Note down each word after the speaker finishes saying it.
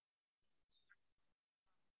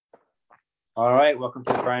All right, welcome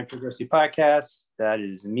to the Brian Progressi podcast. That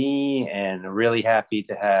is me, and really happy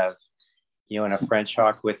to have Yona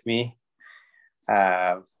Frenchhawk with me.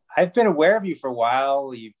 Uh, I've been aware of you for a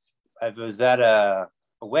while. I was at a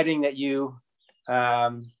wedding that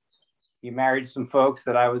um, you married some folks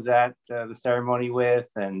that I was at the ceremony with,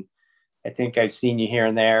 and I think I've seen you here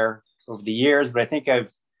and there over the years. But I think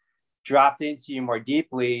I've dropped into you more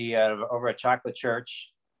deeply over at Chocolate Church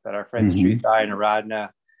that our friends Hmm. Truth Eye and Aradna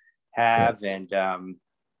have, Yes. and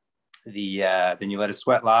then you led a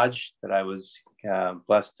sweat lodge that I was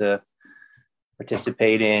blessed to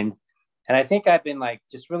participate in. And I think I've been like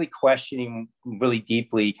just really questioning really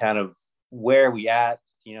deeply kind of where we at,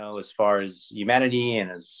 as far as humanity and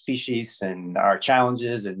as a species and our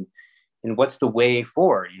challenges and what's the way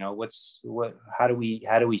forward, how do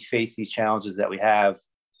we face these challenges that we have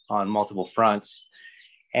on multiple fronts.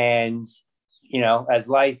 And as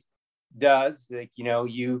life does, like,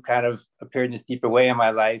 you kind of appeared in this deeper way in my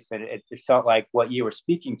life, and it felt like what you were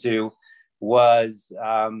speaking to was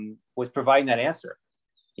providing that answer,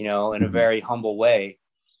 in a Hmm. very humble way.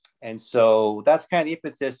 And so that's kind of the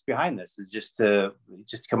impetus behind this, is just to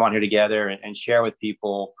come on here together and share with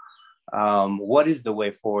people what is the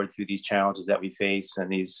way forward through these challenges that we face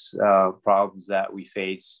and these problems that we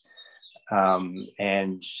face, and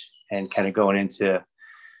kind of going into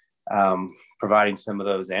providing some of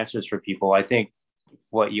those answers for people. I think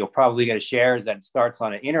what you'll probably get to share is that it starts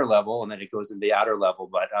on an inner level and then it goes into the outer level.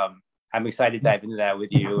 But I'm excited to dive into that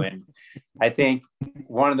with you. And I think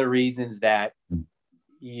one of the reasons that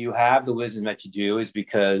you have the wisdom that you do is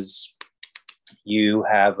because you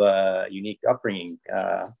have a unique upbringing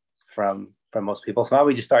from most people. So why don't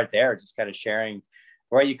we just start there, just kind of sharing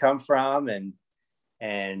where you come from and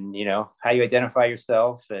how you identify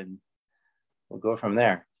yourself, and we'll go from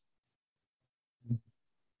there.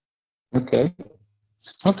 Okay.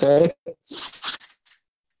 Okay.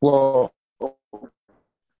 Well,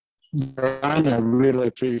 Brian, I really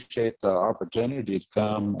appreciate the opportunity to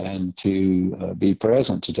come and to be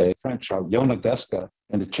present today. French, Yona Guska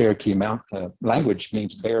in the Cherokee language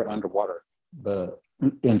means bear underwater. But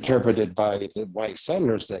interpreted by the white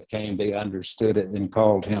settlers that came, they understood it and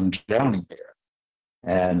called him drowning bear.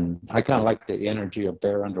 And I kind of like the energy of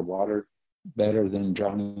bear underwater better than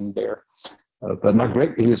drowning bear. But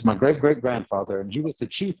he was my great great grandfather, and he was the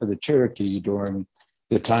chief of the Cherokee during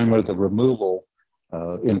the time of the removal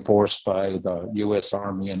enforced by the U.S.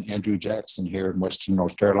 Army and Andrew Jackson here in Western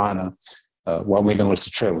North Carolina, what we know as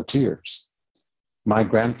the Trail of Tears. My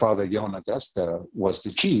grandfather, Yona Augusta, was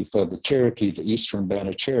the chief of the Cherokee, the Eastern Band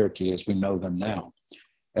of Cherokee as we know them now,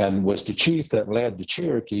 and was the chief that led the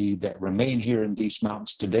Cherokee that remain here in these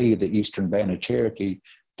mountains today, the Eastern Band of Cherokee,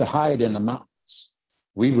 to hide in the mountains.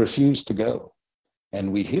 We refused to go,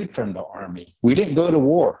 and we hid from the army. We didn't go to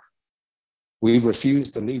war. We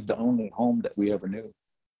refused to leave the only home that we ever knew.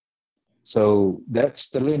 So that's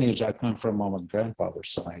the lineage I come from on my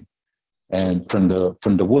grandfather's side, and from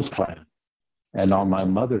the Wolf clan. And on my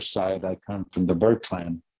mother's side, I come from the Bird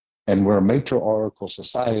clan. And we're a matriarchal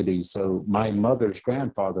society. So my mother's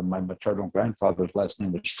grandfather, my maternal grandfather's last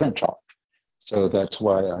name was Frenchhawk. So that's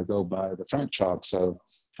why I go by the Frenchhawk. So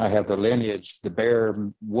I have the lineage, the bear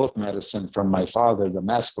wolf medicine from my father, the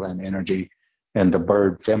masculine energy, and the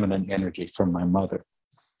bird feminine energy from my mother.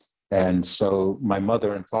 And so my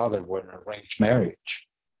mother and father were in an arranged marriage.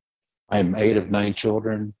 I'm eight of nine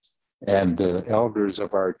children, and the elders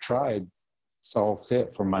of our tribe saw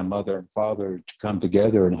fit for my mother and father to come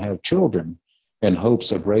together and have children in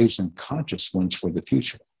hopes of raising conscious ones for the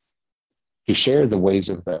future, to share the ways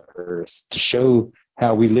of the earth, to show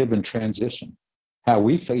how we live in transition, how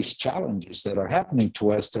we face challenges that are happening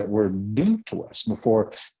to us that were due to us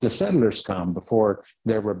before the settlers come, before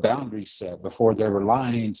there were boundaries set, before there were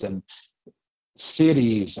lines and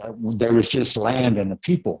cities. There was just land and a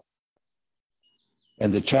people.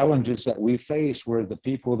 And the challenges that we faced were the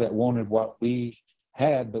people that wanted what we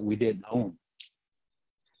had, but we didn't own.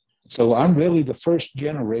 So I'm really the first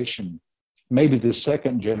generation, maybe the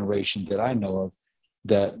second generation that I know of,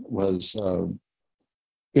 that was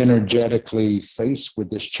energetically faced with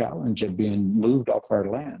this challenge of being moved off our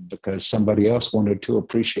land because somebody else wanted to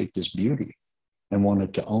appreciate this beauty and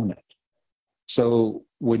wanted to own it. So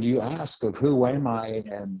when you ask of who am I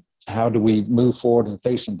and how do we move forward in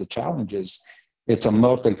facing the challenges, it's a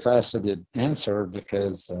multifaceted answer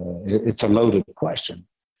because it's a loaded question.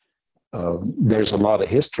 There's a lot of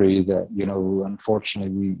history that,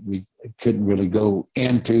 unfortunately we couldn't really go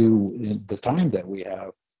into in the time that we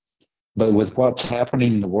have. But with what's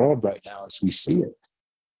happening in the world right now as we see it,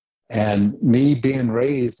 and me being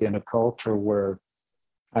raised in a culture where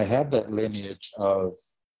I have that lineage of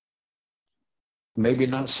maybe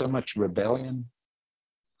not so much rebellion,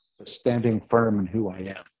 but standing firm in who I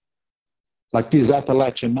am. Like these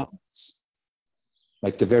Appalachian Mountains,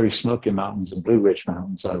 like the very Smoky Mountains and Blue Ridge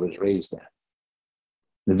Mountains I was raised at.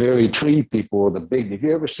 The very tree people, the big, have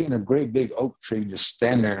you ever seen a great big oak tree just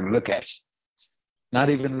stand there and look at you? Not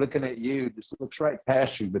even looking at you, just looks right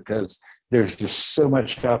past you because there's just so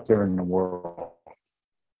much out there in the world.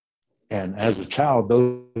 And as a child,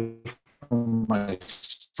 those were my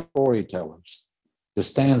storytellers, the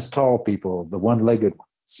stands tall people, the one-legged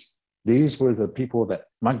ones. These were the people that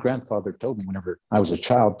my grandfather told me whenever I was a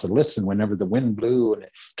child to listen, whenever the wind blew and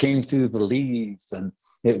it came through the leaves and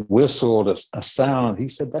it whistled a sound. He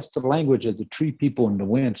said, that's the language of the tree people and the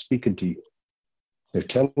wind speaking to you. They're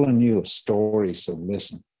telling you a story, so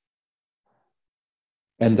listen.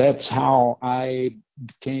 And that's how I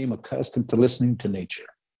became accustomed to listening to nature.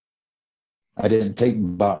 I didn't take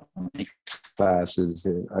botany classes.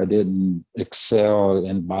 I didn't excel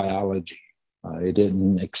in biology. I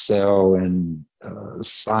didn't excel in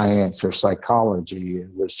science or psychology.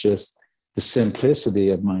 It was just the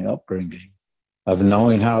simplicity of my upbringing, of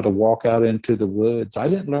knowing how to walk out into the woods. I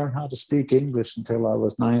didn't learn how to speak English until I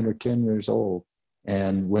was 9 or 10 years old.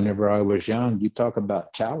 And whenever I was young, you talk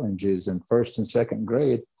about challenges in first and second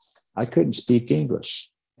grade, I couldn't speak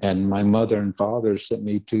English. And my mother and father sent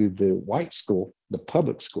me to the white school, the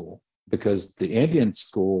public school, because the Indian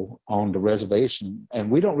school on the reservation,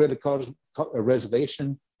 and we don't really call it a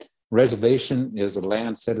reservation. Reservation is a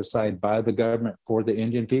land set aside by the government for the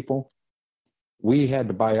Indian people. We had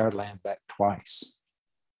to buy our land back twice.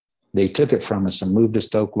 They took it from us and moved us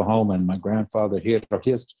to Oklahoma, and my grandfather hid, or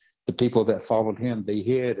the people that followed him, they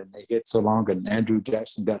hid, and they hid so long, and Andrew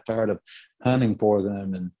Jackson got tired of hunting for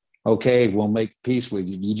them, and okay, we'll make peace with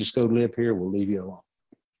you. You just go live here, we'll leave you alone.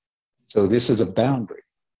 So this is a boundary.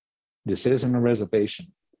 This isn't a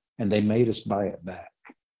reservation. And they made us buy it back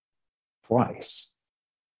twice.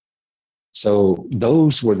 So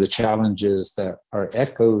those were the challenges that are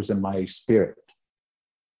echoes in my spirit.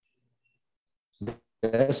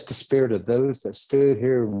 That's the spirit of those that stood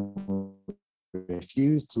here and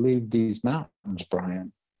refused to leave these mountains,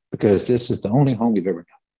 Brian, because this is the only home you've ever known.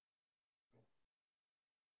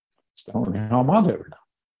 It's the only home I've ever known.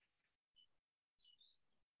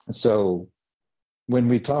 So when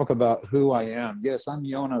we talk about who I am, yes, I'm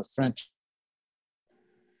Yona Frenchhawk,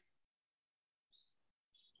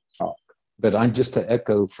 but I'm just an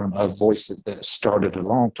echo from a voice that started a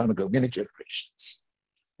long time ago, many generations.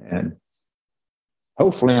 And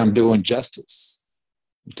hopefully I'm doing justice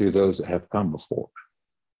to those that have come before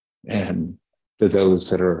and to those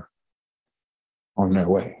that are on their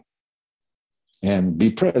way. And be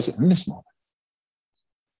present in this moment.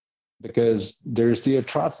 Because there's the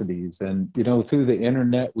atrocities, and through the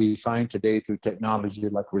internet we find today, through technology,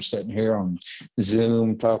 like we're sitting here on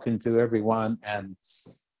Zoom talking to everyone, and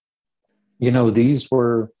these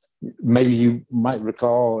were, maybe you might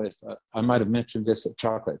recall, if I might have mentioned this at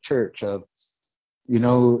Chocolate Church, of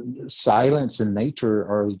silence and nature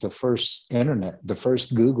are the first internet, the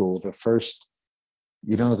first Google, the first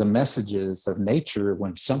the messages of nature.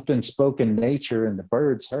 When something spoke in nature and the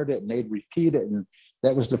birds heard it and they'd repeat it, and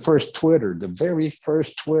that was the first Twitter, the very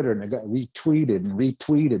first Twitter, and it got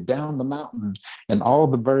retweeted down the mountain, and all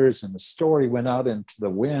the birds, and the story went out into the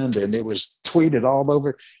wind, and it was tweeted all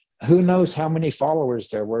over. Who knows how many followers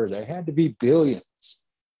there were? There had to be billions.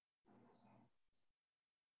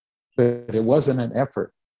 But it wasn't an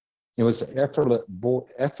effort. It was an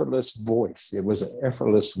effortless voice. It was an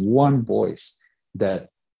effortless one voice that,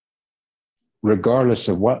 regardless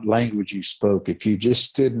of what language you spoke, if you just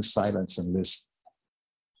stood in silence and listened,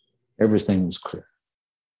 everything was clear.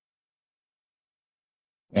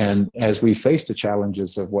 And as we face the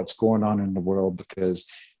challenges of what's going on in the world, because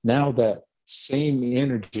now that same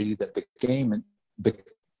energy that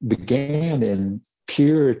began in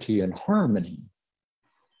purity and harmony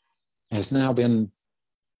has now been,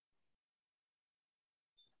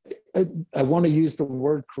 I want to use the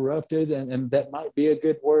word corrupted, and that might be a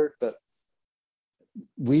good word, but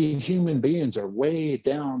we human beings are way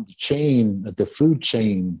down the chain, the food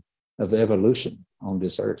chain of evolution on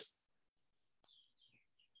this earth.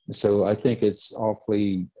 So I think it's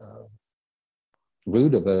awfully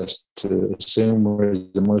rude of us to assume we're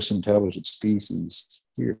the most intelligent species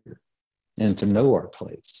here, and to know our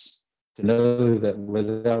place, to know that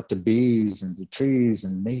without the bees and the trees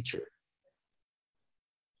and nature,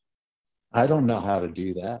 I don't know how to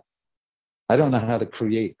do that. I don't know how to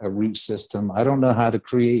create a root system. I don't know how to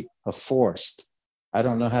create a forest. I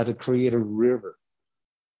don't know how to create a river.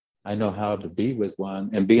 I know how to be with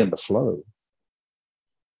one and be in the flow.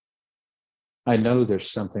 I know there's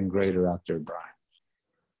something greater out there, Brian.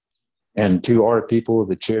 And to our people,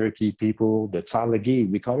 the Cherokee people, the Tsalagi,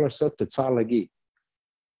 we call ourselves the Tsalagi.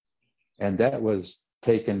 And that was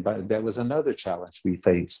another challenge we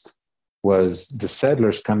faced, was the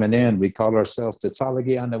settlers coming in. We call ourselves the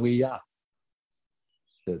Tsalagi Anawiya,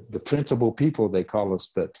 the principal people, they call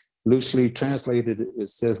us, but loosely translated, it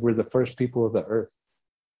says we're the first people of the earth.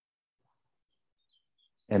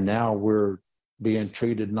 And now we're being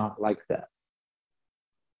treated not like that.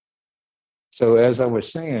 So as I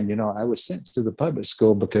was saying, I was sent to the public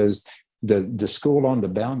school because the school on the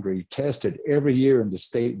boundary tested every year in the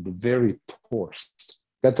state the very poorest.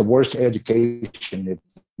 Got the worst education. If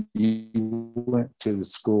you went to the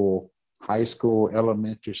school, high school,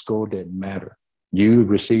 elementary school, didn't matter. You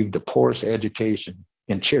received the poorest education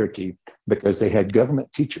in Cherokee because they had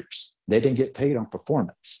government teachers. They didn't get paid on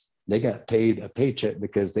performance. They got paid a paycheck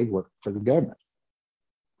because they worked for the government.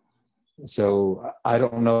 So I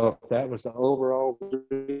don't know if that was the overall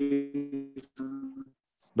reason,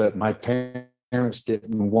 but my parents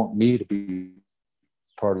didn't want me to be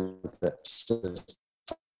part of that system.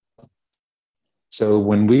 So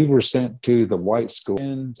when we were sent to the white school,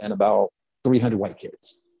 and about 300 white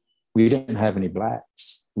kids, we didn't have any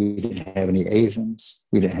blacks. We didn't have any Asians.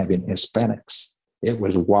 We didn't have any Hispanics. It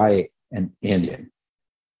was white and Indian.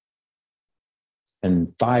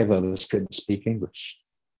 And 5 of us couldn't speak English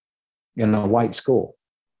in a white school.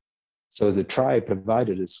 So the tribe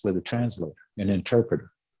provided us with a translator, an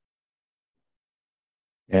interpreter.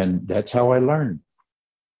 And that's how I learned.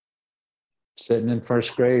 Sitting in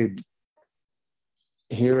first grade,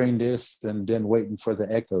 hearing this and then waiting for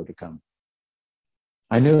the echo to come.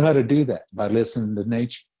 I knew how to do that by listening to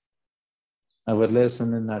nature. I would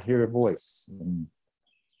listen and I'd hear a voice. And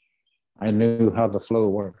I knew how the flow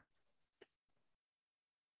worked.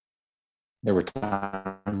 There were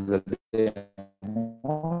times that I didn't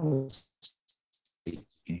want to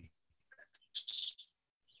speak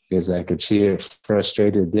because I could see it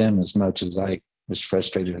frustrated them as much as I was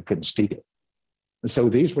frustrated I couldn't speak it. And so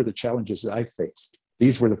these were the challenges that I faced.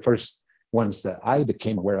 These were the first ones that I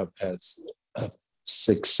became aware of as a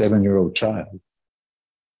 6-7-year-old child.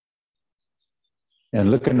 And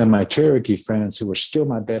looking at my Cherokee friends who were still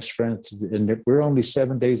my best friends, and we're only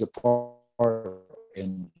 7 days apart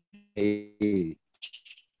in age.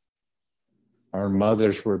 Our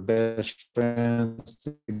mothers were best friends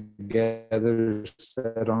together,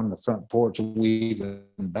 sat on the front porch weaving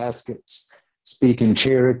baskets, speaking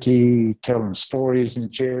Cherokee, telling stories in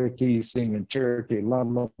Cherokee, singing Cherokee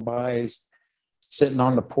lullabies, sitting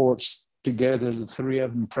on the porch together, the 3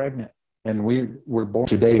 of them pregnant. And we were born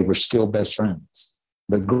today, we're still best friends.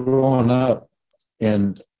 But growing up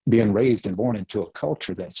and being raised and born into a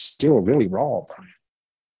culture that's still really raw, Brian.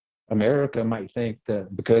 America might think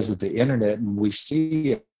that because of the internet and we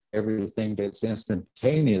see everything that's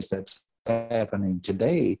instantaneous that's happening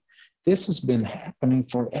today, this has been happening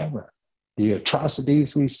forever. The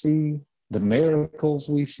atrocities we see, the miracles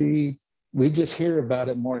we see, we just hear about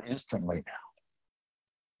it more instantly now.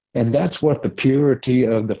 And that's what the purity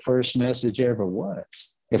of the first message ever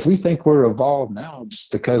was. If we think we're evolved now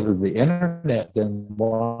just because of the internet, then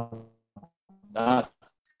why not?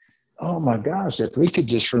 Oh my gosh, if we could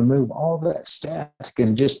just remove all that static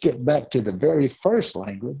and just get back to the very first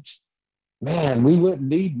language, man, we wouldn't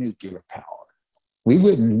need nuclear power. We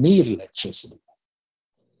wouldn't need electricity.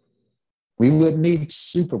 We wouldn't need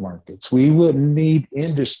supermarkets. We wouldn't need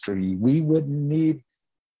industry. We wouldn't need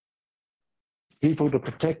people to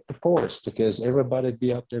protect the forest because everybody'd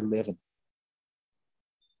be out there living.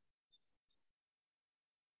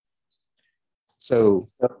 So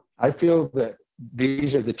I feel that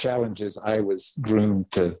these are the challenges I was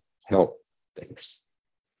groomed to help face.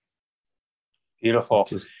 Beautiful.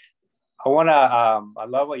 I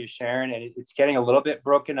love what you're sharing, and it's getting a little bit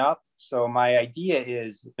broken up. So my idea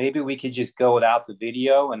is maybe we could just go without the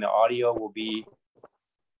video and the audio will be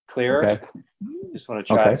clearer. Okay. Just want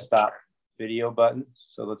to try to stop video button.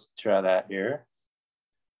 So let's try that here.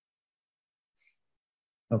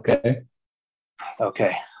 Okay.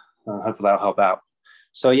 Hopefully that'll help out.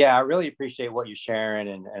 So yeah, I really appreciate what you're sharing,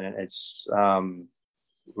 and it's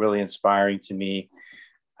really inspiring to me.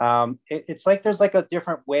 It's like there's like a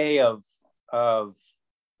different way of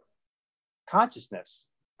consciousness,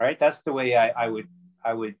 right? That's the way I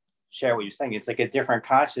would share what you're saying. It's like a different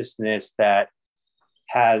consciousness that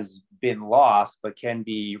has been lost but can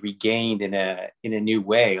be regained in a new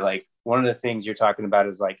way. Like one of the things you're talking about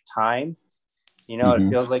is like time. It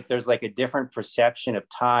feels like there's like a different perception of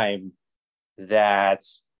time that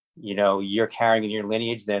you're carrying in your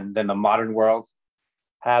lineage than the modern world.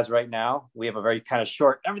 has right now. We have a very kind of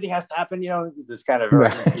short, everything has to happen, this kind of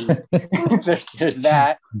urgency. there's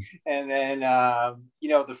that. And then,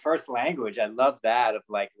 the first language, I love that, of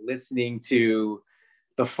like listening to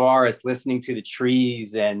the forest, listening to the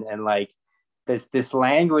trees, and like this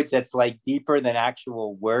language that's like deeper than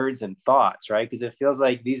actual words and thoughts, right? Because it feels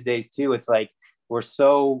like these days too, it's like we're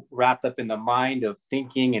so wrapped up in the mind of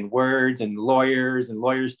thinking and words, and lawyers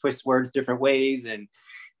twist words different ways. And,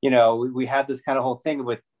 we have this kind of whole thing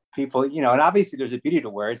with people, and obviously there's a beauty to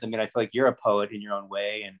words. I mean, I feel like you're a poet in your own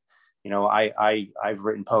way. And, I've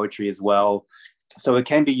written poetry as well. So it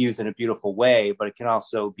can be used in a beautiful way, but it can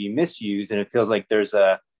also be misused. And it feels like there's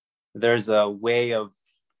a way of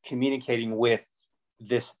communicating with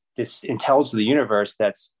this intelligence of the universe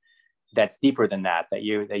that's deeper than that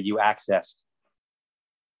you access.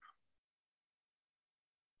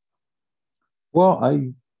 Well,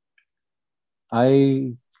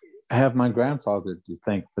 I have my grandfather to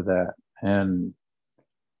thank for that. And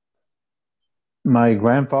my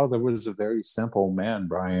grandfather was a very simple man,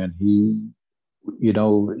 Brian. He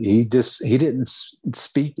didn't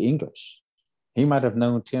speak English. He might have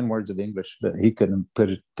known 10 words of English, but he couldn't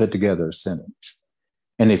put together a sentence.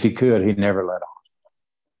 And if he could, he never let on.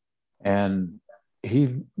 And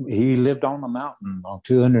he lived on a mountain on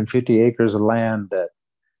 250 acres of land that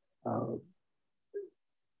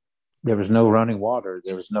there was no running water.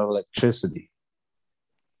 There was no electricity.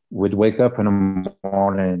 We'd wake up in the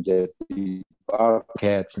morning, there'd be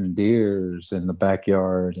bobcats and deers in the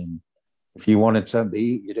backyard. And if you wanted something to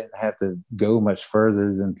eat, you didn't have to go much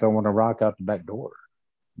further than throwing a rock out the back door.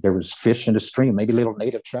 There was fish in the stream, maybe little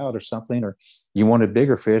native trout or something. Or you wanted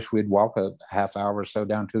bigger fish, we'd walk a half hour or so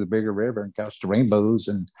down to the bigger river and catch the rainbows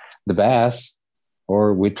and the bass,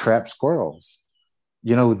 or we'd trap squirrels.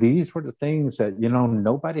 These were the things that,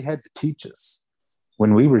 nobody had to teach us.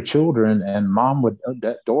 When we were children and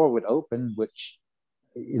that door would open, which,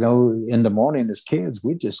 in the morning as kids,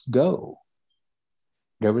 we'd just go.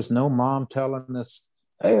 There was no mom telling us,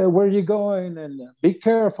 hey, where are you going? And be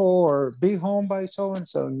careful, or be home by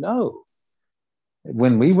so-and-so. No.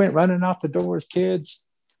 When we went running out the door as kids,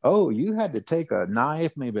 you had to take a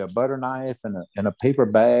knife, maybe a butter knife and a paper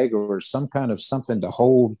bag or some kind of something to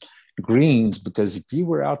hold greens, because if you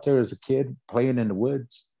were out there as a kid playing in the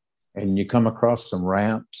woods and you come across some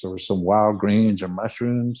ramps or some wild greens or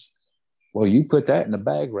mushrooms, well, you put that in the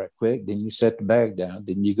bag right quick, then you set the bag down,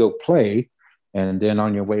 then you go play, and then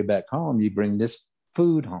on your way back home, you bring this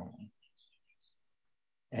food home.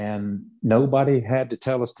 And nobody had to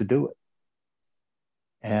tell us to do it.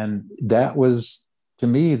 And that was, to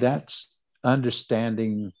me, that's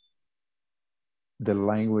understanding the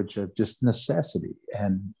language of just necessity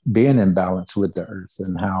and being in balance with the earth,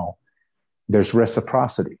 and how there's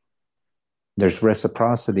reciprocity. There's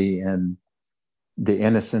reciprocity in the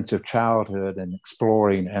innocence of childhood and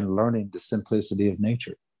exploring and learning the simplicity of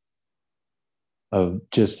nature. Of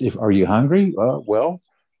just, are you hungry? Well,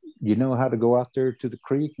 you know how to go out there to the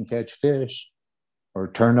creek and catch fish,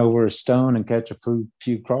 or turn over a stone and catch a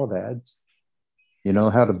few crawdads. You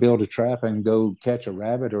know how to build a trap and go catch a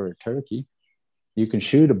rabbit or a turkey. You can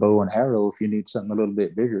shoot a bow and arrow if you need something a little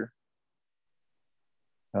bit bigger.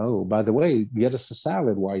 Oh, by the way, get us a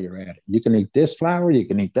salad while you're at it. You can eat this flower, you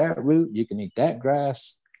can eat that root, you can eat that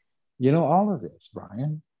grass. All of this,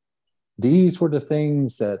 Brian. These were the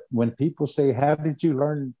things that when people say, how did you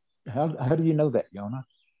learn? How do you know that, Yona?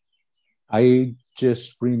 I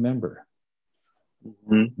just remember.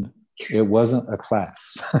 Mm-hmm. It wasn't a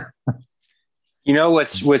class.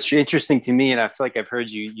 What's interesting to me, and I feel like I've heard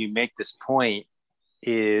you make this point,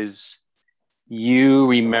 is you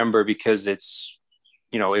remember because it's,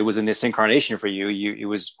 it was in this incarnation for you. It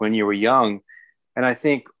was when you were young. And I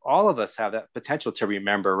think all of us have that potential to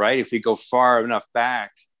remember, right? If we go far enough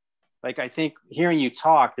back, like, I think hearing you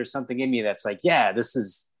talk, there's something in me that's like, yeah, this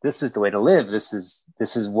is the way to live. This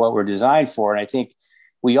is what we're designed for. And I think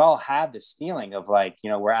we all have this feeling of like,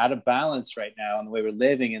 we're out of balance right now in the way we're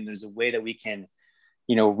living. And there's a way that we can,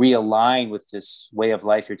 realign with this way of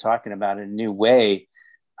life you're talking about in a new way.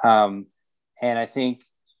 And I think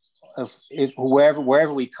if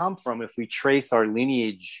wherever we come from, if we trace our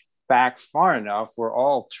lineage back far enough, we're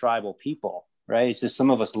all tribal people, right? It's just some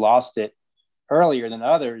of us lost it earlier than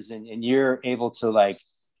others. And you're able to like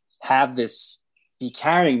have this, be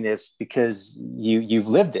carrying this because you've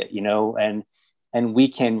lived it, and we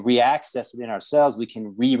can re-access it in ourselves. We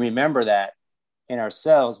can remember that in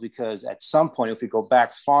ourselves, because at some point, if we go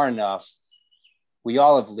back far enough, we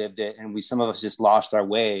all have lived it, and some of us just lost our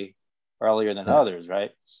way earlier than others,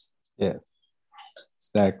 right? Yes,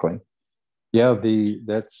 exactly. Yeah,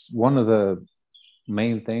 that's one of the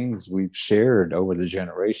main things we've shared over the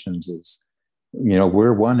generations is,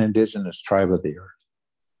 we're one indigenous tribe of the earth,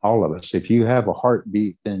 all of us. If you have a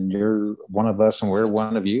heartbeat, then you're one of us and we're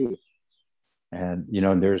one of you. And,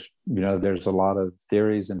 there's a lot of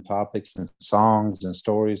theories and topics and songs and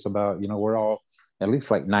stories about, we're all at least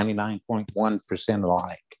like 99.1%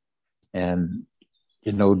 alike. And,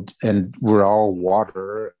 and we're all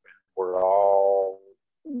water. We're all,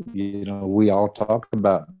 we all talk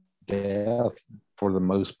about death for the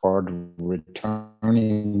most part,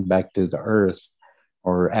 returning back to the earth,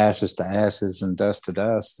 or ashes to ashes and dust to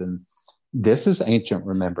dust. And this is ancient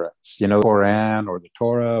remembrance, Quran or the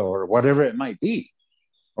Torah or whatever it might be,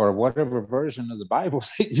 or whatever version of the Bible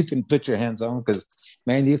that you can put your hands on. Because,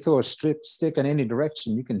 man, you throw a stick in any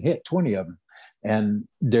direction, you can hit 20 of them. And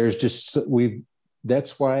there's just,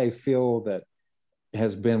 that's why I feel that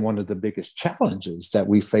has been one of the biggest challenges that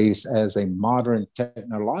we face as a modern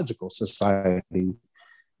technological society,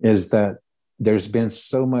 is that there's been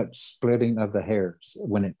so much splitting of the hairs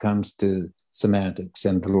when it comes to semantics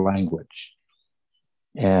and the language.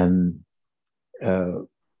 And,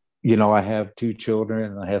 I have 2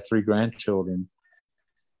 children and I have 3 grandchildren,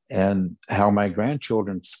 and how my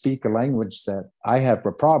grandchildren speak a language that I have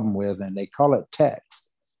a problem with, and they call it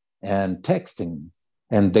text and texting.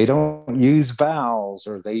 And they don't use vowels,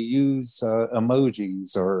 or they use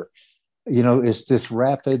emojis, or, it's this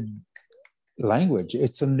rapid language.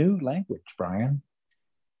 It's a new language, Brian.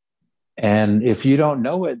 And if you don't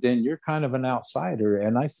know it, then you're kind of an outsider.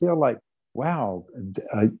 And I feel like, wow,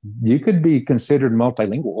 you could be considered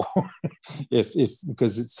multilingual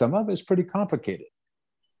because some of it's pretty complicated.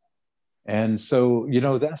 And so,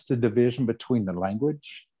 that's the division between the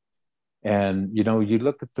language. And, you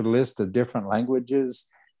look at the list of different languages,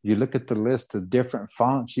 you look at the list of different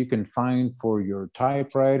fonts you can find for your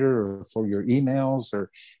typewriter or for your emails,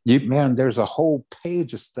 or there's a whole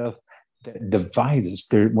page of stuff that divides us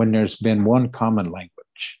there when there's been one common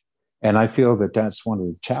language. And I feel that that's one of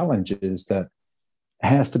the challenges that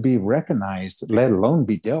has to be recognized, let alone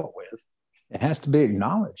be dealt with. It has to be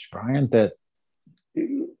acknowledged, Brian, that,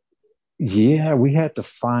 we had to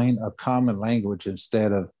find a common language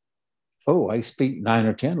instead of, oh, I speak 9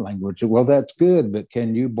 or 10 languages. Well, that's good, but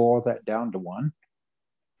can you boil that down to one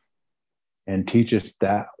and teach us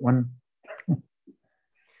that one?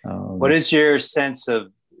 What is your sense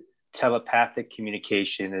of telepathic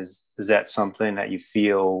communication? Is that something that you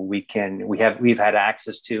feel we've had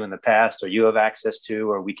access to in the past, or you have access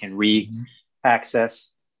to, or we can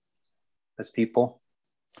re-access as people?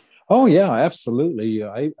 Oh, yeah, absolutely.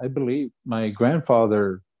 I believe my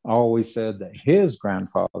grandfather always said that his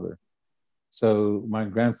grandfather, so my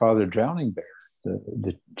grandfather, Drowning Bear,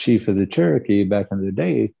 the chief of the Cherokee back in the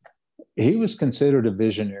day, he was considered a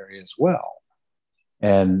visionary as well.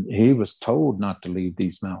 And he was told not to leave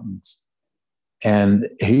these mountains. And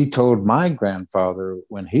he told my grandfather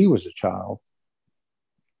when he was a child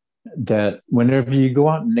that whenever you go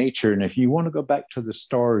out in nature, and if you want to go back to the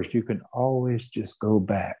stars, you can always just go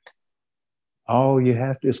back. All you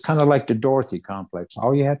have to, it's kind of like the Dorothy complex.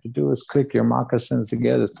 All you have to do is click your moccasins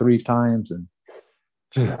together 3 times and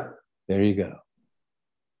there you go.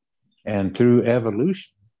 And through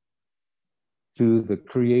evolution, through the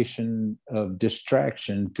creation of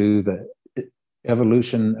distraction, through the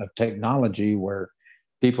evolution of technology, where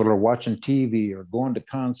people are watching TV or going to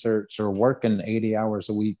concerts or working 80 hours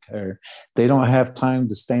a week, or they don't have time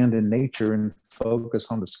to stand in nature and focus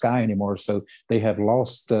on the sky anymore. So they have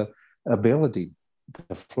lost the ability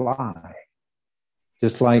to fly.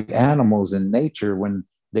 Just like animals in nature, when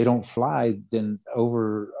they don't fly, then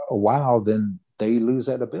over a while, then they lose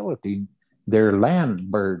that ability. They're land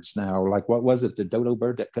birds now. Like, what was it? The dodo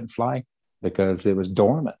bird that couldn't fly because it was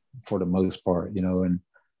dormant for the most part, and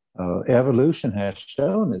evolution has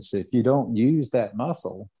shown us if you don't use that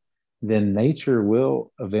muscle, then nature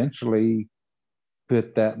will eventually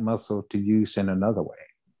put that muscle to use in another way.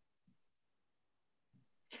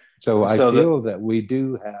 So I feel that we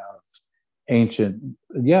do have ancient,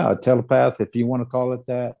 telepath, if you want to call it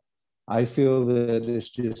that. I feel that it's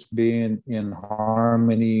just being in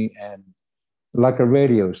harmony, and like a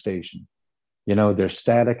radio station, they're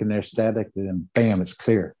static, and then bam, it's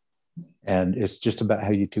clear. And it's just about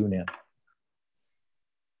how you tune in.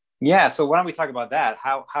 Yeah. So why don't we talk about that?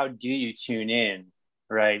 How do you tune in,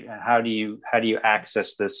 right? How do you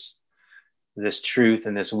access this truth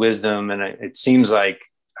and this wisdom? And it seems like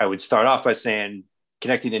I would start off by saying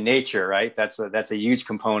connecting to nature, right? That's a huge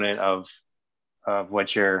component of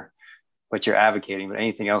what you're advocating. But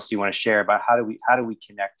anything else you want to share about how do we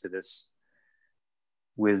connect to this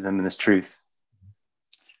wisdom and this truth?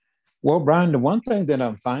 Well, Brian, the one thing that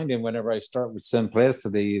I'm finding whenever I start with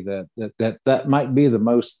simplicity, that might be the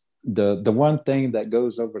most the one thing that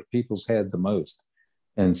goes over people's head the most,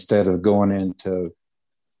 instead of going into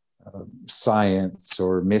science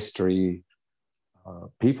or mystery.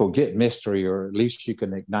 People get mystery, or at least you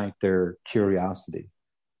can ignite their curiosity.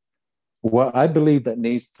 What I believe that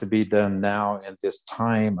needs to be done now in this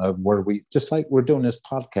time of where we, just like we're doing this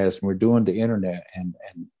podcast and we're doing the internet and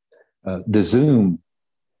the Zoom,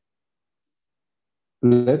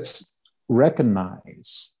 let's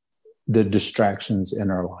recognize the distractions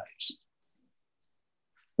in our lives.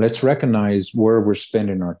 Let's recognize where we're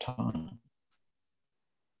spending our time.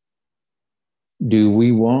 Do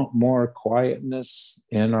we want more quietness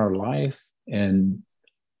in our life? And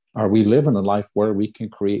are we living a life where we can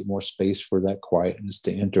create more space for that quietness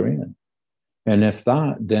to enter in? And if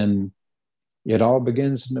not, then it all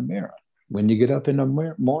begins in the mirror. When you get up in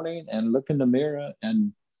the morning and look in the mirror,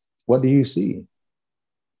 and what do you see?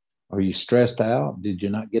 Are you stressed out? Did you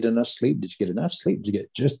not get enough sleep? Did you get enough sleep? Did you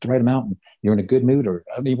get just the right amount? You're in a good mood? Or,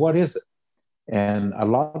 I mean, what is it? And a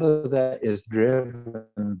lot of that is driven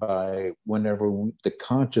by whenever the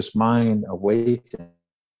conscious mind awakens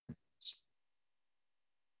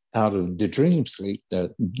out of the dream sleep,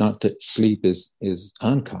 that not that sleep is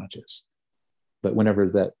unconscious, but whenever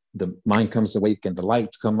that the mind comes awake and the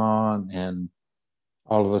lights come on, and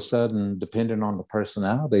all of a sudden, depending on the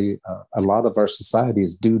personality, a lot of our society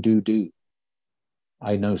is do.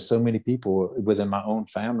 I know so many people within my own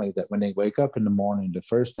family that when they wake up in the morning, the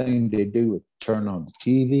first thing they do is turn on the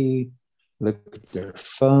TV, look at their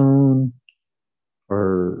phone,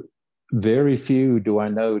 or very few do I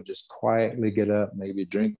know just quietly get up, maybe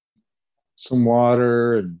drink some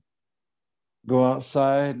water and go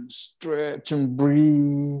outside and stretch and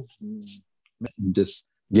breathe and just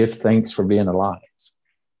give thanks for being alive.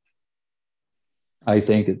 I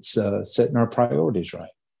think it's setting our priorities right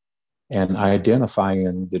and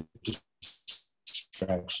identifying the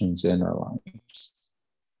distractions in our lives.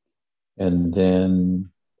 And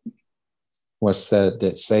then what's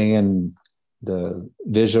that saying, the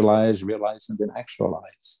visualize, realize, and then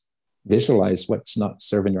actualize. Visualize what's not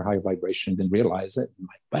serving your high vibration, then realize it. And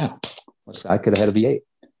like, wow, I could have had a V8.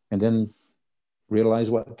 And then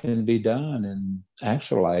realize what can be done and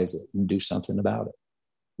actualize it and do something about it.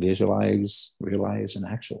 Visualize, realize, and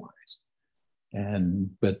actualize.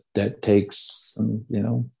 But that takes some,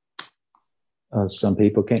 some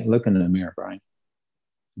people can't look in the mirror, Brian.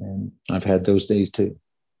 And I've had those days too.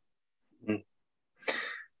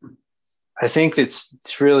 I think it's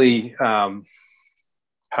really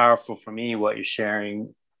powerful for me what you're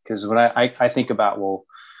sharing, because when I think about, well,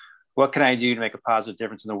 what can I do to make a positive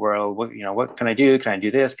difference in the world? What can I do? Can I do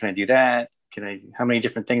this? Can I do that? How many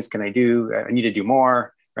different things can I do? I need to do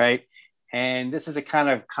more, right? And this is a kind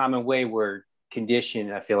of common way we're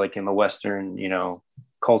conditioned, I feel like, in the Western,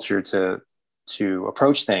 culture to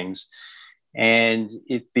approach things. And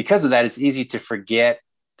because of that, it's easy to forget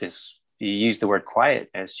this. You use the word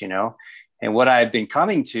quietness, and what I've been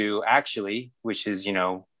coming to actually, which is,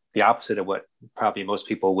 the opposite of what probably most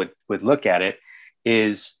people would look at it,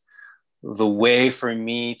 is the way for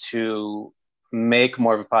me to make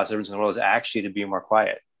more of a positive difference in the world is actually to be more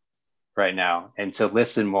quiet right now, and to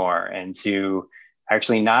listen more, and to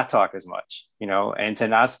actually not talk as much, and to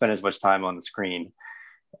not spend as much time on the screen.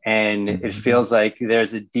 And it feels like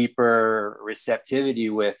there's a deeper receptivity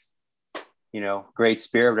with, great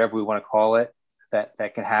spirit, whatever we want to call it,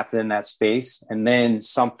 that can happen in that space. And then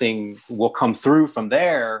something will come through from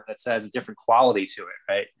there that has a different quality to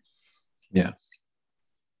it. Right. Yeah.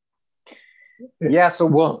 Yeah. So,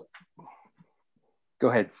 well, go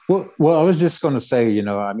ahead. Well, I was just going to say,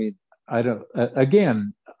 I don't,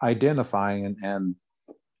 again, identifying and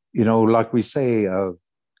like we say,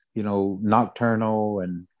 nocturnal,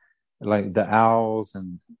 and like the owls,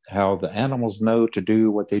 and how the animals know to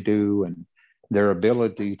do what they do, and their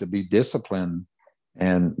ability to be disciplined,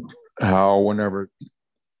 and how whenever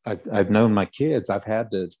I've known my kids, I've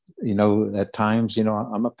had to, at times,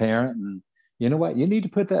 I'm a parent, and you know what, you need to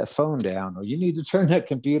put that phone down, or you need to turn that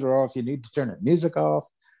computer off, you need to turn that music off.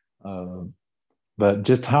 But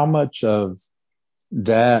just how much of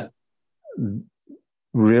that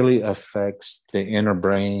really affects the inner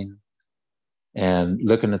brain, and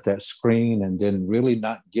looking at that screen and then really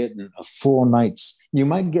not getting a full night's, you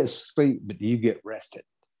might get sleep, but you get rested.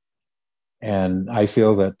 And I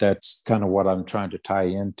feel that that's kind of what I'm trying to tie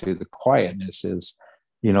into the quietness is,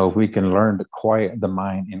 if we can learn to quiet the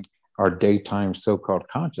mind in our daytime so-called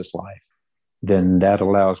conscious life, then that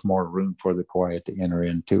allows more room for the quiet to enter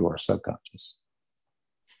into our subconscious.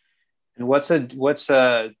 And what's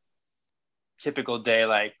a typical day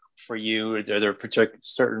like for you? Are there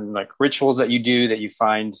certain like rituals that you do that you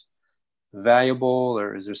find valuable,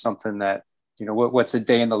 or is there something that, what's a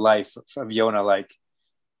day in the life of Yona like?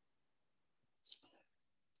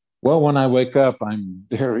 Well, when I wake up, I'm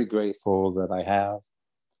very grateful that I have.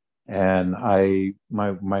 And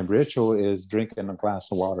my ritual is drinking a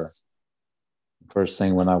glass of water first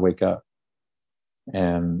thing when I wake up.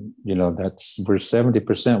 And, we're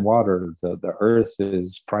 70% water. The earth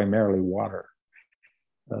is primarily water.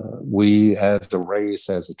 We as a race,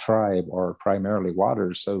 as a tribe, are primarily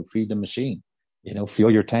water. So feed the machine,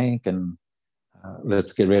 fill your tank and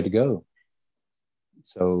let's get ready to go.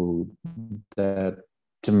 So that,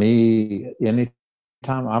 to me,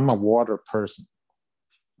 anytime, I'm a water person.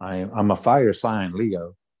 I'm a fire sign,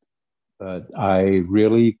 Leo, but I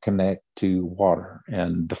really connect to water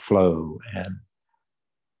and the flow. And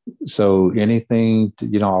so anything,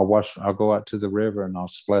 I'll go out to the river and I'll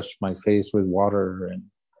splash my face with water and,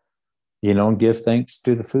 give thanks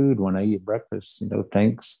to the food when I eat breakfast,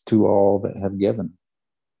 thanks to all that have given,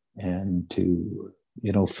 and to,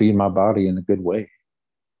 feed my body in a good way.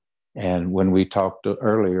 And when we talked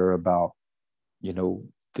earlier about,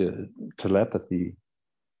 the telepathy,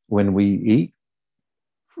 when we eat,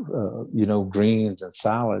 greens and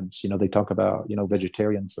salads, they talk about,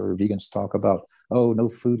 vegetarians or vegans talk about, oh, no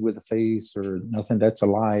food with a face or nothing that's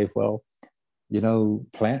alive. Well,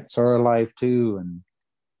 plants are alive too. And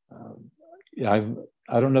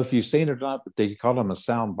I don't know if you've seen it or not, but they call them a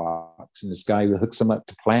sound box. And this guy hooks them up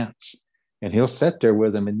to plants, and he'll sit there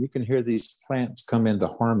with them, and you can hear these plants come into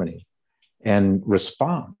harmony and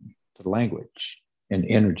respond to language and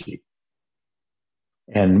energy.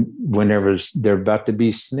 And whenever they're about to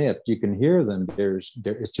be snipped, you can hear them.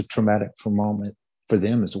 It's a traumatic moment for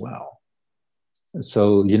them as well. And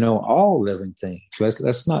so, all living things,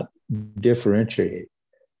 let's not differentiate.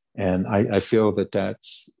 And I feel that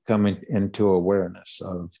that's coming into awareness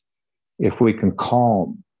of, if we can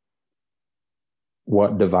calm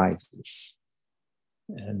what divides us.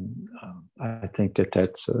 And I think that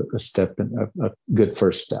that's a step, a good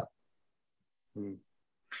first step.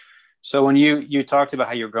 So when you talked about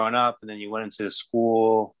how you were growing up, and then you went into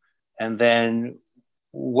school, and then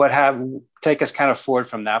take us kind of forward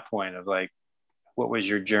from that point of like, what was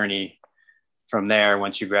your journey from there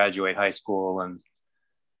once you graduate high school, and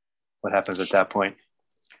what happens at that point?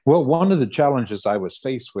 Well, one of the challenges I was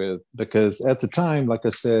faced with, because at the time, like I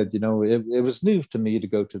said, it was new to me to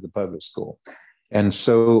go to the public school. And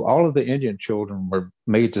so all of the Indian children were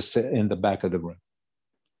made to sit in the back of the room.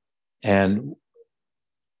 And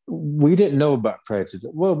we didn't know about prejudice.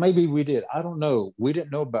 Well, maybe we did. I don't know. We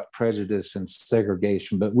didn't know about prejudice and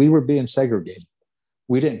segregation, but we were being segregated.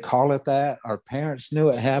 We didn't call it that. Our parents knew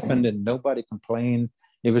it happened and nobody complained.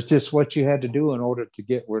 It was just what you had to do in order to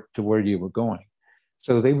get to where you were going.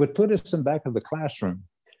 So they would put us in back of the classroom.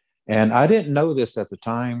 And I didn't know this at the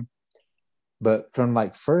time, but from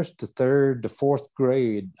like first to third to fourth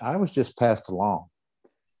grade, I was just passed along.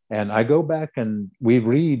 And I go back and we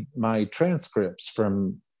read my transcripts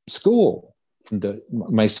from school, from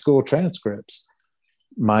my school transcripts.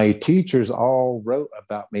 My teachers all wrote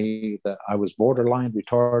about me that I was borderline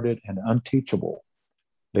retarded and unteachable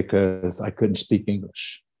because I couldn't speak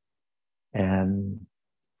English. And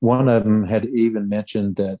one of them had even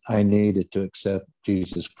mentioned that I needed to accept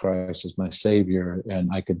Jesus Christ as my savior, and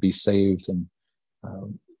I could be saved, and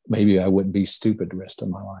maybe I wouldn't be stupid the rest of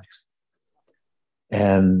my life.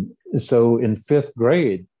 And so in fifth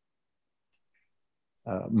grade,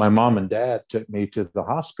 my mom and dad took me to the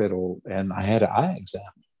hospital, and I had an eye exam.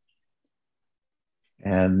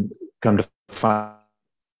 And come to find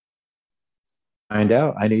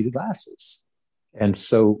out I needed glasses. And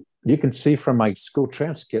so you can see from my school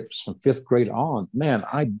transcripts from fifth grade on, man,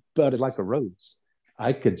 I budded like a rose.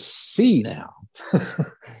 I could see now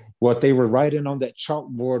what they were writing on that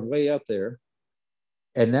chalkboard way up there.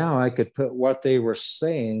 And now I could put what they were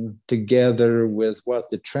saying together with what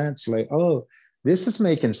the translate. Oh, this is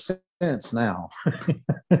making sense now.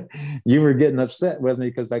 You were getting upset with me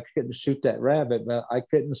because I couldn't shoot that rabbit, but I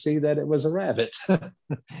couldn't see that it was a rabbit.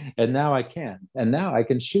 And now I can. And now I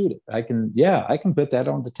can shoot it. I can put that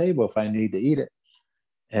on the table if I need to eat it.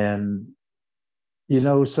 And,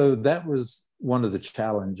 so that was one of the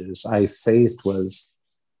challenges I faced, was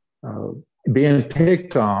being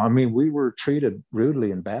picked on. I mean, we were treated rudely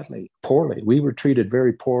and poorly. We were treated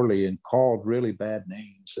very poorly and called really bad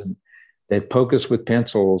names. And they'd poke us with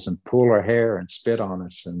pencils and pull our hair and spit on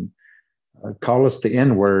us and call us the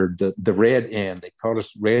N-word, the red end. They called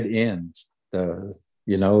us red ends.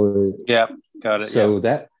 Yeah, got it. So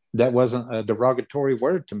that wasn't a derogatory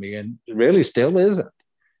word to me, and it really still isn't.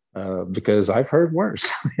 because I've heard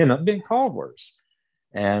worse and I've been called worse.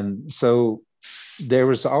 And so there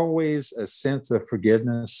was always a sense of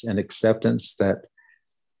forgiveness and acceptance that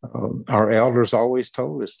our elders always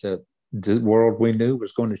told us that the world we knew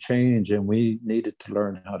was going to change and we needed to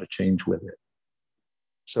learn how to change with it.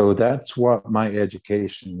 So that's what my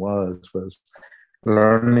education was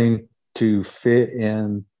learning to fit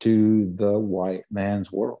into the white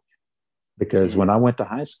man's world. Because when I went to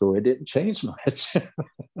high school, it didn't change much.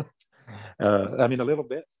 I mean, a little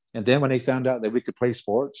bit. And then when they found out that we could play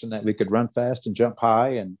sports and that we could run fast and jump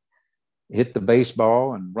high and hit the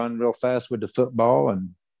baseball and run real fast with the football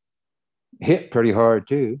and hit pretty hard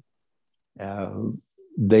too,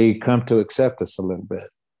 they come to accept us a little bit.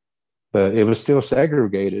 But it was still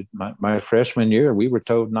segregated. My freshman year, we were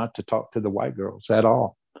told not to talk to the white girls at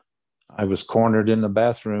all. I was cornered in the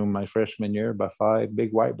bathroom my freshman year by 5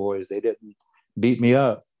 big white boys. They didn't beat me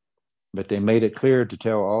up, but they made it clear to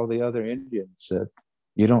tell all the other Indians that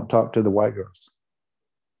you don't talk to the white girls.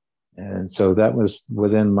 And so that was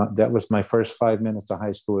my first 5 minutes of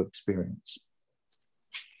high school experience.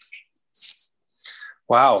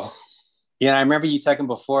 Wow. Yeah, I remember you talking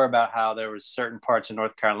before about how there was certain parts of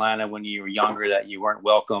North Carolina when you were younger that you weren't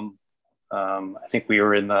welcome. I think we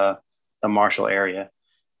were in the Marshall area,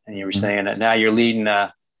 and you were saying that now you're leading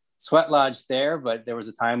a sweat lodge there, but there was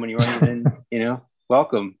a time when you weren't even,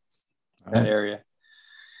 welcome in that area.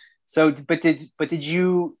 So, but did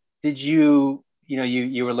you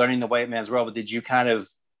you were learning the white man's world, but did you kind of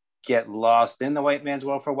get lost in the white man's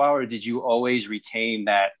world for a while, or did you always retain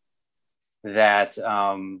that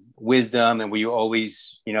wisdom, and were you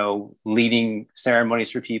always leading ceremonies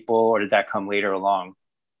for people, or did that come later along?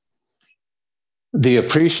 The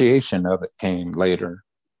appreciation of it came later.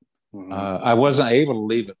 I wasn't able to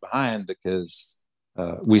leave it behind because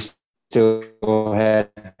we still had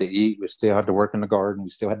to eat, we still had to work in the garden, we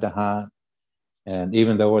still had to hunt. And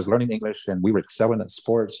even though I was learning English and we were excelling at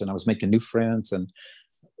sports and I was making new friends, and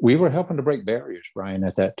we were helping to break barriers, Brian,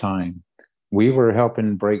 at that time. We were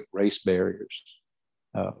helping break race barriers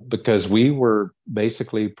because we were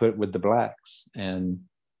basically put with the blacks. And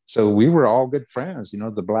so we were all good friends,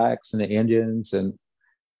 the blacks and the Indians. And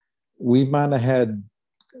we might have had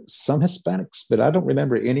some Hispanics, but I don't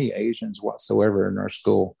remember any Asians whatsoever in our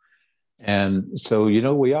school. And so,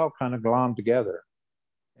 we all kind of glommed together.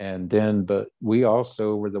 But we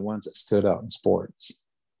also were the ones that stood out in sports.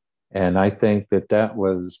 And I think that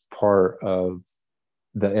was part of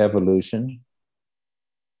the evolution.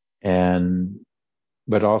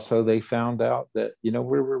 But also they found out that, we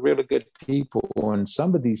were really good people. And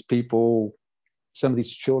some of these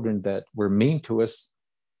children that were mean to us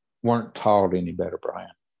weren't taught any better, Brian.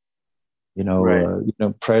 Right.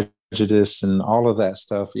 Prejudice and all of that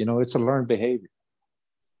stuff, it's a learned behavior.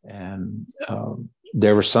 And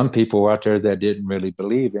there were some people out there that didn't really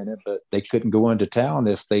believe in it, but they couldn't go into town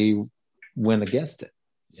if they went against it,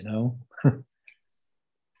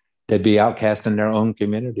 They'd be outcast in their own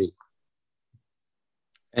community.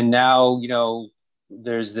 And now,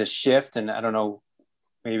 there's this shift, and I don't know,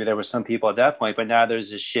 maybe there were some people at that point, but now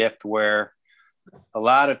there's a shift where a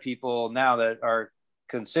lot of people now that are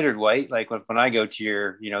considered white, like when I go to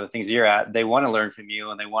your, the things that you're at, they want to learn from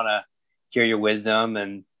you and they want to hear your wisdom.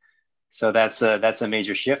 And so that's a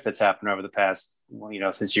major shift that's happened over the past,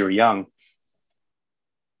 since you were young.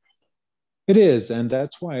 It is. And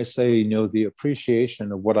that's why I say, the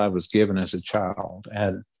appreciation of what I was given as a child.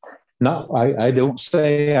 And I don't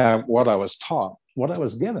say what I was taught, what I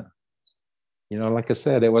was given. Like I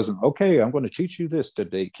said, it wasn't, okay, I'm going to teach you this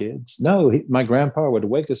today, kids. No, my grandpa would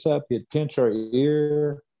wake us up, he'd pinch our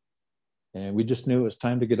ear, and we just knew it was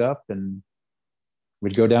time to get up, and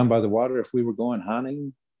we'd go down by the water if we were going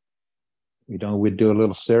hunting. We'd do a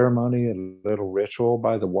little ceremony, a little ritual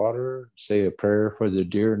by the water, say a prayer for the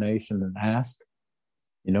Deer Nation and ask,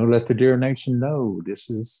 let the Deer Nation know this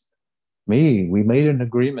is me. We made an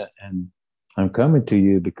agreement and I'm coming to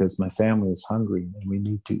you because my family is hungry and we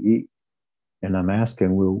need to eat. And I'm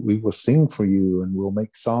asking, we will sing for you and we'll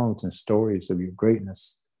make songs and stories of your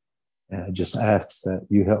greatness. And I just ask that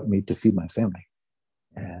you help me to feed my family.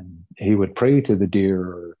 And he would pray to the deer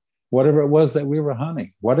or whatever it was that we were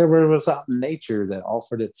hunting, whatever was out in nature that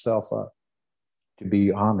offered itself up to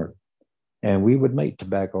be honored. And we would make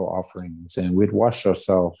tobacco offerings and we'd wash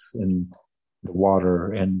ourselves in the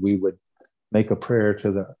water and we would make a prayer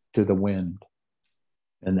to the wind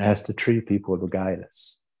and ask the tree people to guide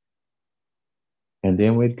us. And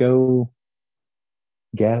then we'd go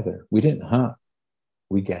gather. We didn't hunt,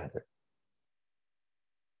 we gathered.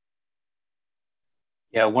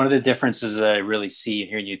 Yeah, one of the differences I really see in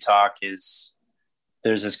hearing you talk is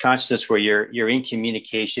there's this consciousness where you're in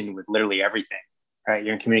communication with literally everything, right?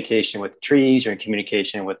 You're in communication with the trees, you're in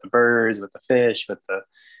communication with the birds, with the fish, with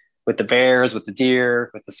the bears, with the deer,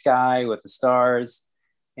 with the sky, with the stars.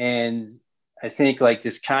 And I think like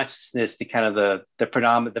this consciousness, the kind of the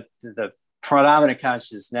predominant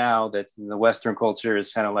consciousness now that in the Western culture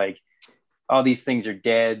is kind of like all these things are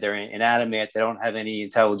dead, they're inanimate, they don't have any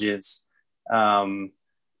intelligence.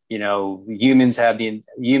 You know, humans have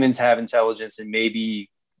intelligence, and maybe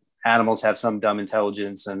animals have some dumb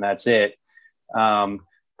intelligence, and that's it.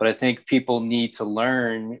 But I think people need to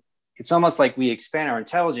learn. It's almost like we expand our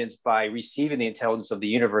intelligence by receiving the intelligence of the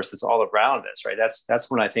universe that's all around us, right?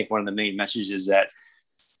 That's when I think one of the main messages that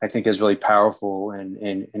I think is really powerful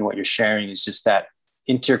in what you're sharing is just that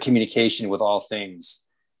intercommunication with all things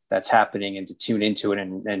that's happening, and to tune into it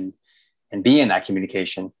and be in that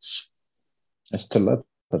communication. It's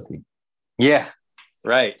telepathy. Yeah,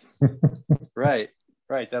 right. Right.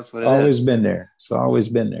 That's what it always is. Been there. It's always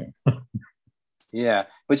been there. Yeah.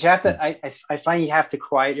 But you have to, I find you have to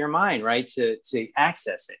quiet your mind, right? To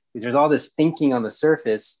access it. If there's all this thinking on the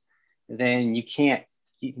surface, then you can't,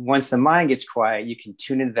 once the mind gets quiet, you can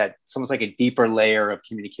tune into that. It's almost like a deeper layer of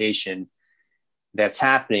communication that's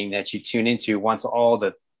happening that you tune into once all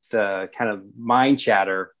the kind of mind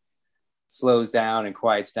chatter slows down and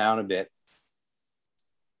quiets down a bit.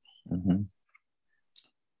 Mm-hmm.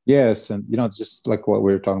 Yes, and just like what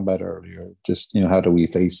we were talking about earlier, just how do we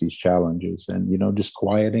face these challenges, and just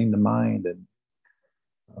quieting the mind and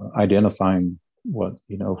identifying what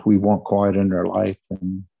if we want quiet in our life,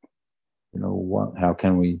 then how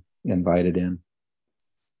can we invite it in,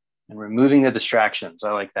 and removing the distractions.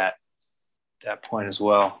 I like that point as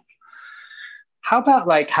well. How about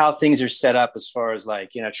like how things are set up as far as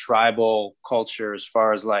like, tribal culture, as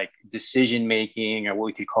far as like decision making, or what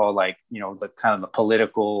we could call like, the kind of the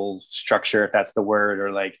political structure, if that's the word,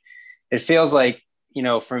 or like, it feels like,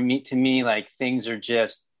 to me, like things are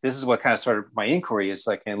just, this is what kind of started my inquiry, is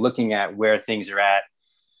like, and looking at where things are at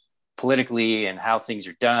politically and how things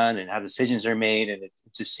are done and how decisions are made. And it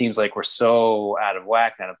just seems like we're so out of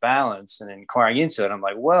whack, out of balance, and inquiring into it. I'm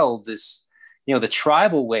like, well, this, the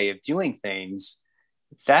tribal way of doing things,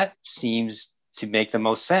 that seems to make the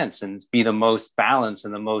most sense and be the most balanced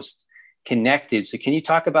and the most connected. So can you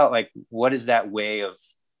talk about like, what is that way of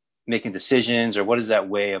making decisions, or what is that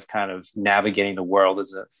way of kind of navigating the world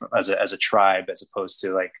as a tribe, as opposed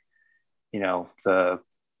to like, the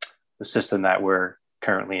system that we're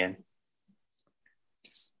currently in?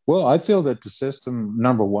 Well, I feel that the system,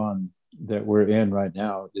 number one, that we're in right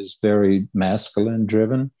now is very masculine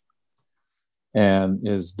driven, and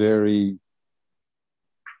is very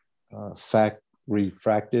fact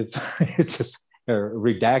refractive. It's just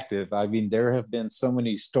redactive. I mean, there have been so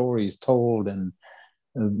many stories told and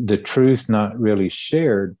the truth not really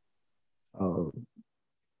shared.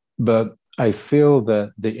 But I feel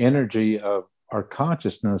that the energy of our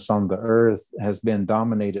consciousness on the earth has been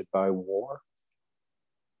dominated by war.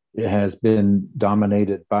 It has been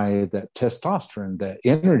dominated by that testosterone, that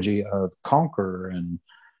energy of conquer, and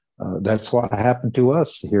that's what happened to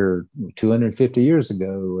us here 250 years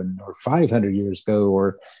ago, or 500 years ago,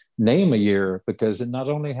 or name a year, because it not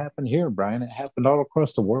only happened here, Brian, it happened all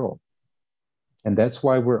across the world. And that's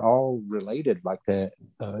why we're all related like that.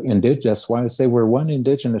 That's why I say we're one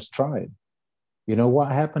indigenous tribe.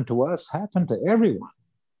 What happened to us happened to everyone.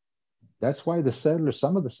 That's why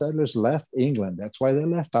some of the settlers left England. That's why they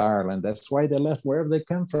left Ireland. That's why they left wherever they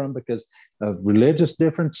come from, because of religious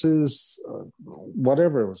differences,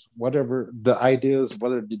 whatever the ideas,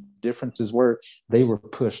 whatever the differences were, they were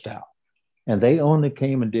pushed out. And they only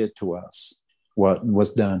came and did to us what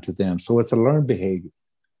was done to them. So it's a learned behavior.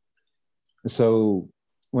 So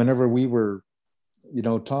whenever we were,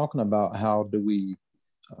 talking about how do we,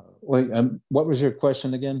 what was your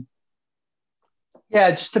question again? Yeah,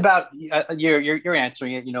 just about you're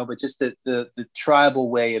answering it, but just the tribal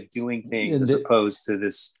way of doing things, as opposed to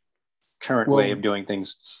this current way of doing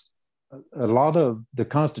things. A lot of the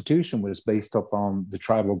Constitution was based upon the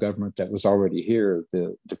tribal government that was already here,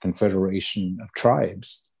 the Confederation of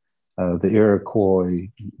Tribes, the Iroquois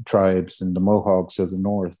tribes and the Mohawks of the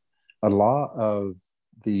North. A lot of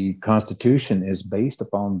the Constitution is based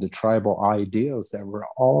upon the tribal ideals that were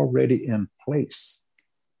already in place,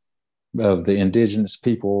 of the indigenous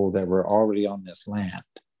people that were already on this land.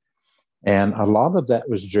 And a lot of that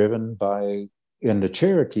was driven by, in the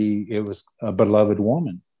Cherokee, it was a beloved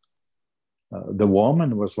woman. The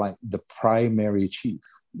woman was like the primary chief.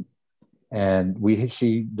 And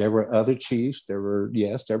there were other chiefs. There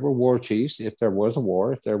were war chiefs. If there was a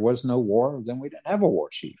war, if there was no war, then we didn't have a war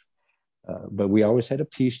chief. But we always had a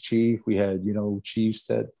peace chief. We had, chiefs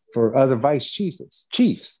that for other vice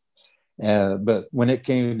chiefs. But when it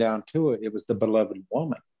came down to it, it was the beloved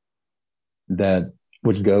woman that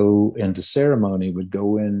would go into ceremony, would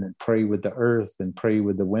go in and pray with the earth and pray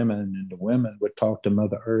with the women, and the women would talk to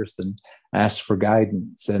Mother Earth and ask for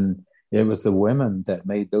guidance. And it was the women that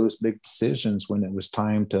made those big decisions when it was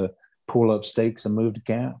time to pull up stakes and move to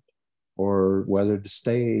camp, or whether to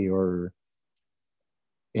stay, or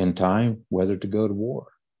in time, whether to go to war.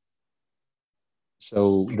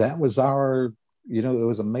 So that was our, it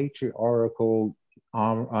was a matriarchal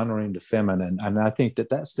honoring the feminine. And I think that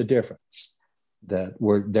that's the difference, that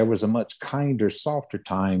there was a much kinder, softer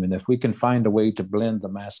time. And if we can find a way to blend the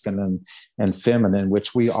masculine and feminine,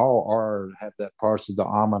 which we all have that parts of the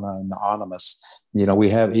amana and the animus, we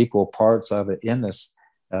have equal parts of it in us.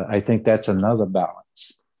 I think that's another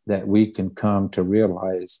balance that we can come to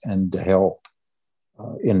realize and to help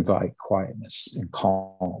invite quietness and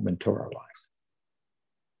calm into our life.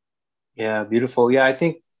 Yeah, beautiful. Yeah, I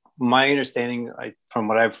think my understanding, from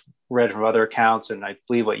what I've read from other accounts, and I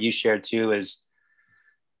believe what you shared too, is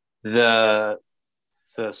the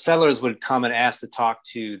settlers would come and ask to talk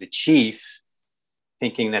to the chief,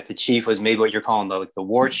 thinking that the chief was maybe what you're calling the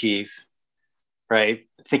war chief, right?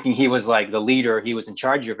 Thinking he was like the leader, he was in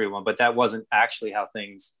charge of everyone, but that wasn't actually how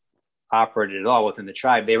things operated at all within the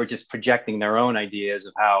tribe. They were just projecting their own ideas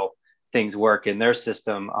of how things work in their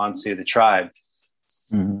system onto the tribe.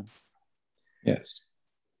 Mm-hmm. Yes.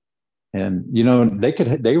 And,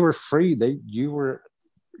 they were free. You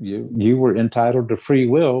were entitled to free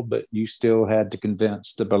will, but you still had to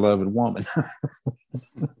convince the beloved woman,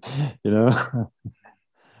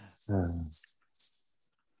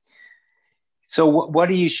 So what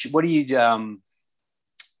are you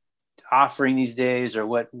offering these days, or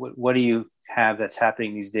what do you have that's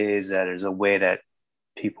happening these days that is a way that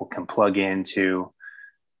people can plug into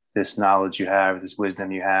this knowledge you have, this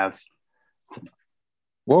wisdom you have?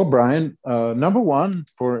 Well, Brian, number one,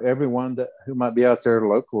 for everyone who might be out there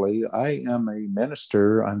locally, I am a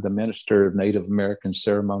minister. I'm the minister of Native American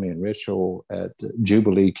ceremony and ritual at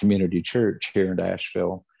Jubilee Community Church here in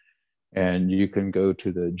Asheville. And you can go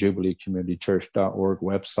to the jubileecommunitychurch.org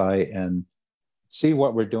website and see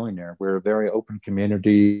what we're doing there. We're a very open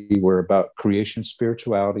community. We're about creation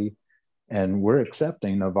spirituality, and we're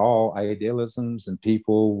accepting of all idealisms and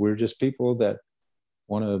people. We're just people that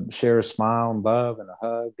want to share a smile and love and a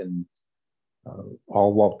hug, and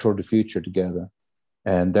all walk toward the future together.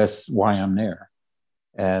 And that's why I'm there.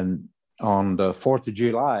 And on the 4th of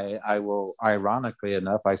July, I will, ironically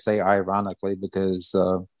enough, I say ironically because,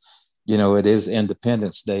 it is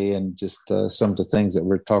Independence Day, and just some of the things that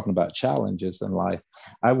we're talking about, challenges in life.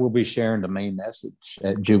 I will be sharing the main message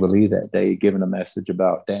at Jubilee that day, giving a message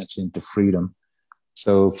about dancing to freedom.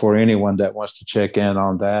 So for anyone that wants to check in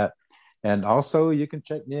on that, and also you can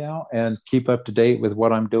check me out and keep up to date with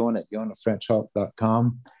what I'm doing at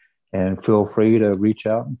yonafrenchhawk.com, and feel free to reach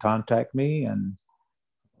out and contact me. And,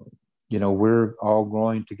 we're all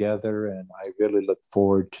growing together, and I really look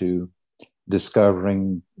forward to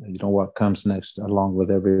discovering, what comes next along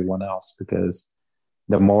with everyone else, because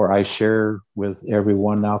the more I share with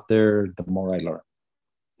everyone out there, the more I learn.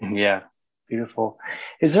 Yeah. Beautiful.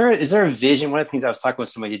 Is there a vision? One of the things I was talking with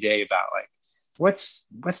somebody today about, like,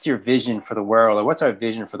 what's your vision for the world, or what's our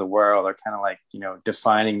vision for the world, or kind of like,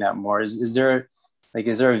 defining that more. Is there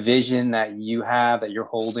a vision that you have that you're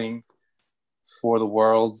holding for the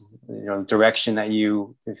world, direction that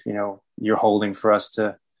you're holding for us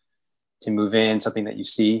to move in, something that you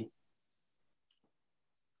see?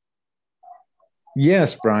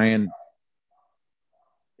 Yes, Brian.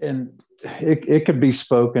 And it could be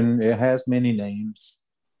spoken. It has many names.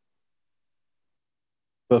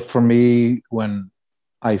 But for me, when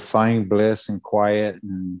I find bliss and quiet,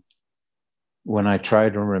 and when I try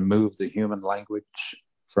to remove the human language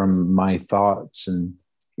from my thoughts, and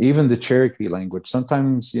even the Cherokee language,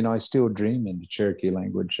 sometimes, I still dream in the Cherokee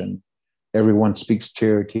language, and everyone speaks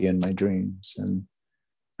Cherokee in my dreams. And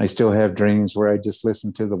I still have dreams where I just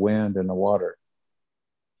listen to the wind and the water.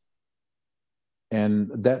 And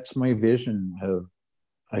that's my vision of,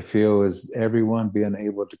 I feel, is everyone being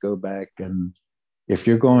able to go back. And if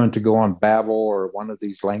you're going to go on Babel or one of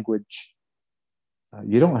these language,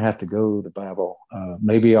 you don't have to go to Babel.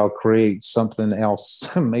 Maybe I'll create something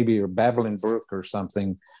else, maybe a babbling brook or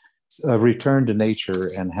something, return to nature,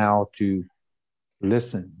 and how to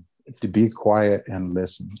listen, to be quiet and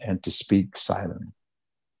listen, and to speak silently.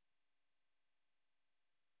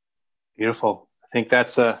 Beautiful. I think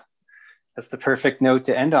that's the perfect note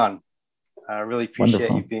to end on. I really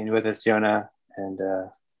appreciate you being with us, Yona. And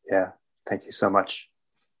thank you so much.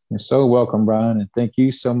 You're so welcome, Brian, and thank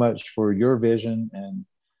you so much for your vision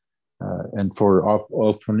and for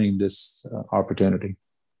opening this opportunity.